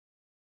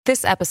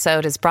This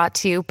episode is brought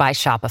to you by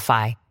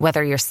Shopify.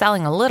 Whether you're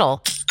selling a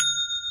little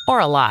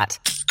or a lot,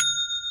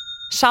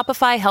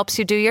 Shopify helps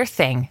you do your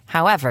thing,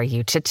 however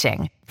you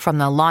cha-ching. From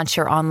the launch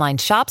your online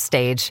shop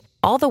stage,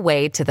 all the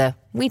way to the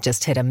we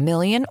just hit 1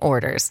 million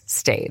orders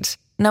stage.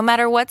 No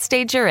matter what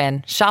stage you're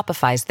in,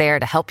 Shopify's there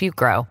to help you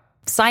grow.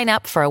 Sign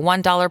up for a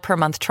 $1 per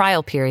month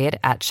trial period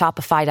at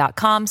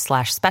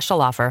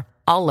shopify.com/special offer,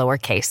 all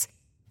lowercase.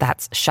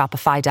 That's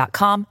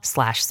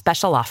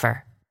shopify.com/special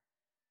offer.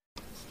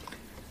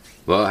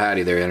 Well,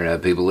 howdy there,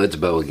 Internet people. It's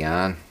Bo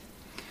again.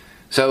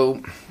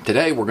 So,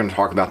 today we're going to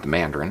talk about the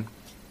Mandarin,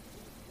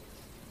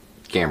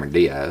 Cameron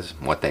Diaz,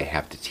 and what they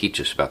have to teach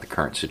us about the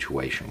current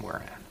situation we're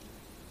in.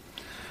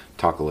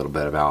 Talk a little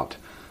bit about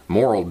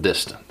moral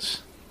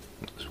distance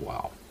as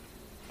well.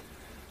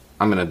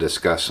 I'm going to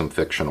discuss some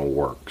fictional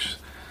works.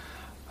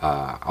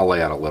 I'll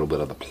lay out a little bit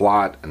of the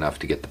plot, enough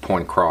to get the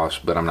point across,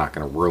 but I'm not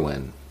going to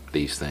ruin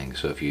these things.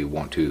 So if you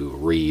want to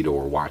read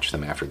or watch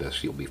them after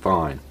this, you'll be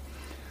fine.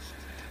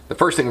 The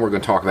first thing we're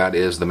going to talk about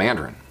is the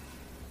Mandarin.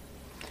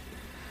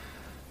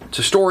 It's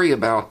a story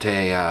about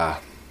a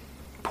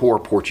poor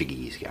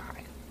Portuguese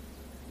guy.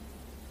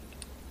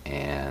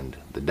 And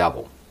the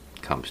devil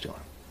comes to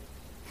him.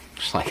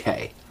 It's like,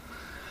 hey,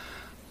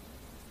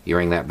 you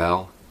ring that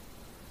bell?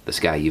 This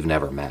guy you've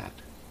never met.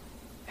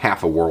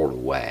 Half a world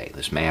away,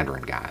 this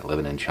Mandarin guy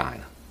living in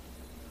China.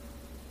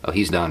 Oh,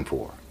 he's done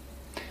for.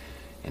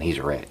 And he's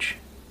rich.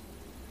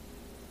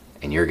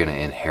 And you're going to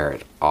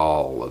inherit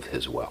all of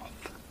his wealth.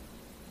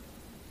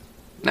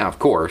 Now, of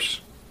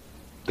course,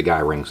 the guy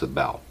rings the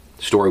bell.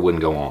 The story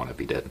wouldn't go on if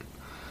he didn't.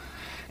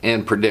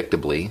 And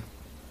predictably,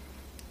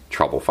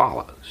 trouble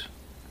follows.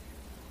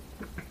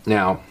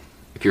 Now,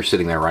 if you're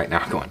sitting there right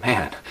now going,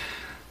 man,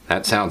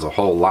 that sounds a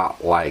whole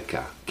lot like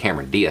a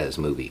Cameron Diaz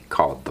movie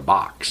called The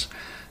Box.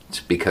 It's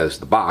because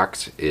The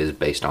Box is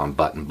based on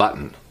Button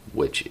Button,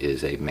 which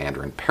is a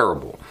Mandarin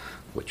parable,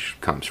 which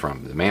comes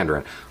from the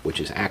Mandarin,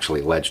 which is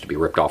actually alleged to be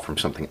ripped off from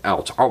something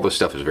else. All this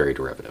stuff is very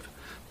derivative.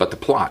 But the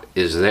plot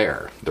is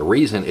there. The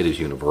reason it is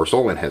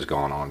universal and has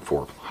gone on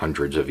for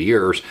hundreds of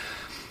years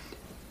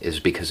is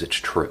because it's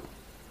true.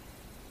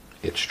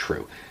 It's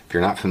true. If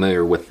you're not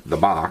familiar with The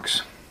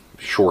Box,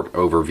 short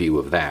overview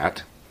of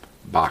that,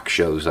 Box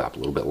shows up. A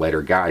little bit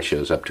later, Guy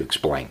shows up to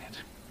explain it.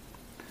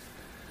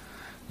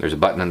 There's a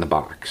button in the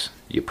box.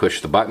 You push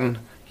the button,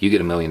 you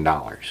get $1 million.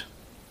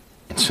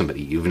 And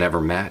somebody you've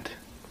never met,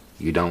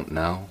 you don't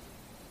know,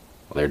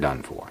 well, they're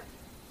done for.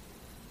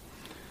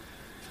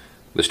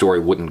 The story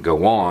wouldn't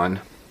go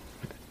on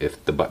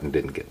if the button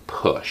didn't get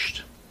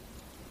pushed.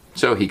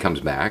 So he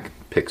comes back,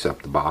 picks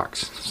up the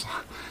box.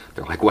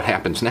 They're like, what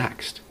happens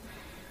next?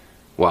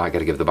 Well, I got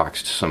to give the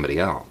box to somebody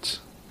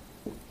else.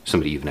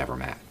 Somebody you've never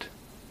met.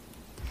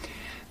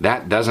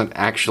 That doesn't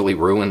actually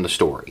ruin the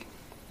story.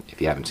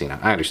 If you haven't seen it,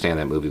 I understand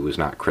that movie was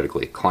not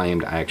critically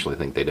acclaimed. I actually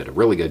think they did a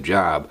really good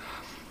job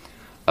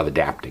of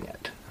adapting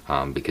it.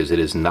 Because it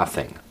is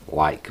nothing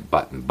like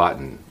Button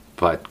Button,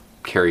 but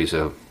carries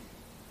a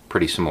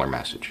pretty similar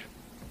message.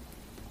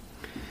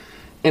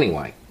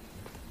 Anyway,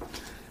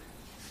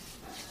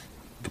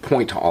 the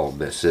point to all of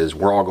this is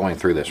we're all going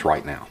through this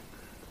right now.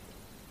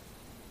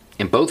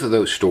 In both of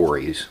those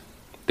stories,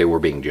 they were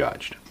being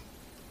judged.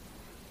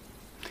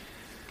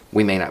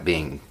 We may not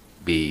be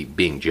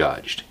being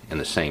judged in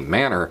the same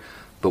manner,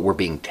 but we're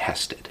being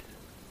tested.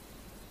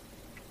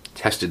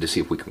 Tested to see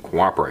if we can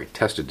cooperate.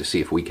 Tested to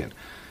see if we can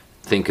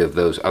think of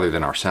those other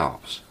than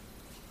ourselves.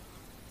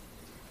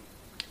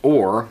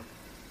 Or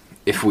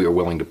if we are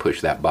willing to push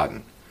that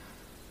button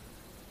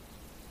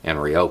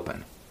and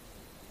reopen.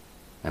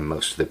 And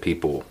most of the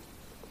people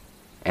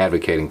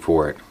advocating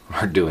for it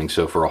are doing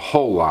so for a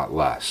whole lot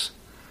less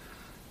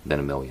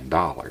than $1 million.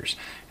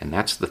 And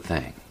that's the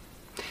thing.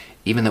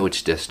 Even though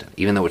it's distant,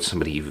 even though it's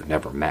somebody you've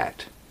never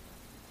met,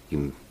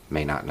 you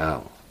may not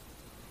know,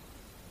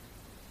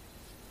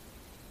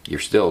 you're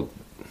still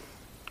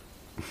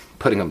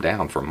putting them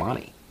down for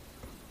money.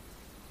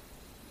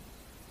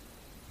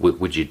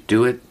 Would you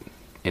do it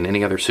in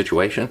any other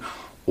situation?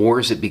 Or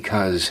is it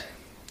because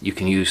you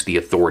can use the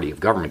authority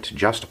of government to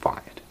justify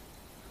it?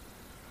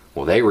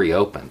 Well, they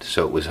reopened,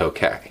 so it was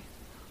okay.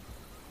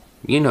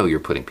 You know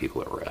you're putting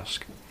people at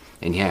risk.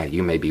 And yeah,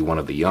 you may be one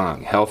of the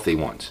young, healthy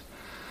ones.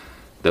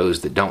 Those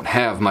that don't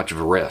have much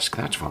of a risk,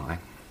 that's fine.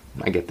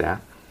 I get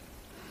that.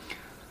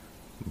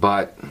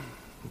 But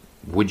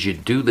would you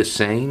do the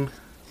same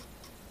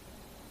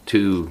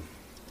to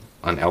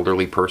an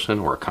elderly person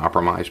or a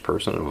compromised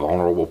person, a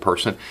vulnerable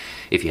person,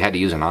 if you had to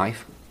use a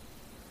knife?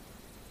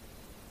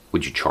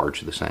 Would you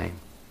charge the same?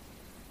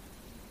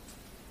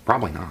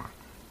 Probably not.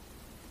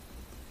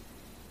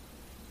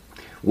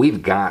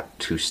 We've got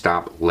to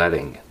stop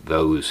letting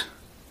those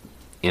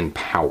in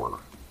power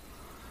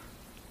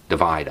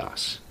divide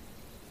us.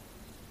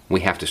 We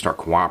have to start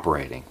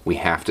cooperating. We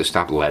have to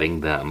stop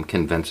letting them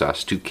convince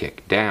us to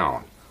kick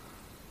down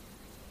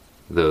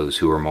those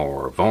who are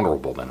more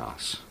vulnerable than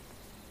us.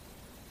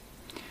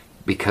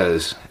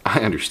 Because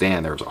I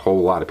understand there's a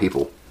whole lot of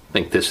people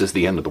think this is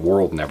the end of the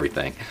world and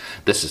everything.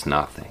 This is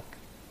nothing.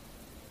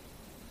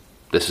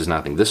 This is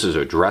nothing. This is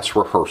a dress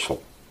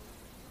rehearsal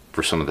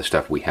for some of the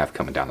stuff we have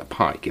coming down the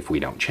pike if we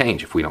don't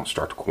change, if we don't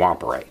start to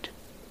cooperate.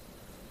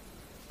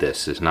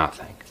 This is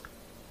nothing.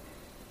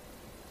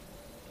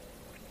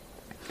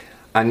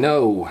 I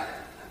know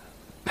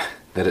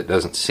that it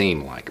doesn't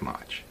seem like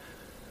much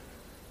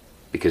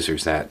because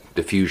there's that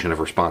diffusion of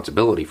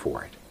responsibility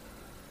for it.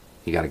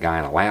 You got a guy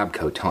in a lab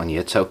coat telling you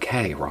it's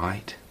okay,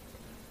 right?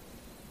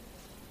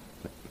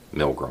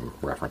 Milgram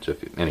reference,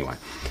 anyway.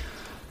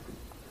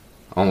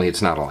 Only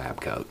it's not a lab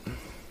coat.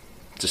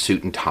 It's a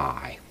suit and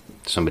tie.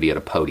 Somebody at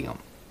a podium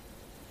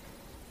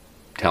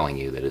telling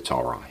you that it's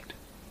all right.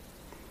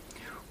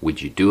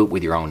 Would you do it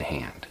with your own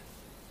hand?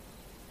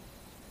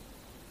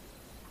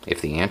 If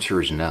the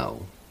answer is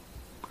no,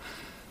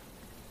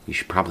 you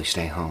should probably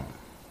stay home.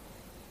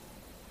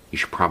 You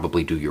should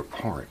probably do your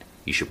part.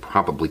 You should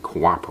probably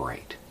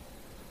cooperate.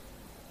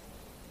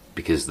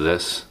 Because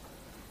this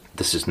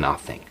is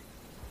nothing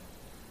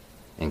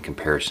in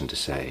comparison to,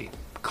 say,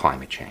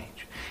 climate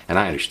change. And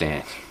I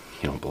understand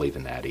you don't believe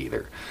in that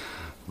either.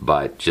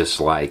 But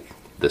just like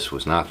this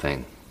was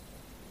nothing,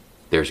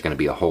 there's going to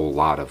be a whole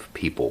lot of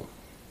people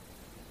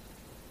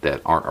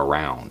that aren't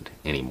around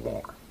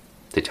anymore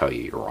to tell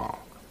you you're wrong.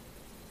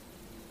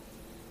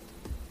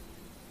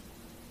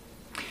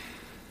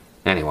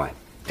 Anyway,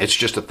 it's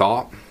just a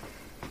thought.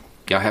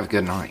 Y'all have a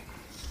good night.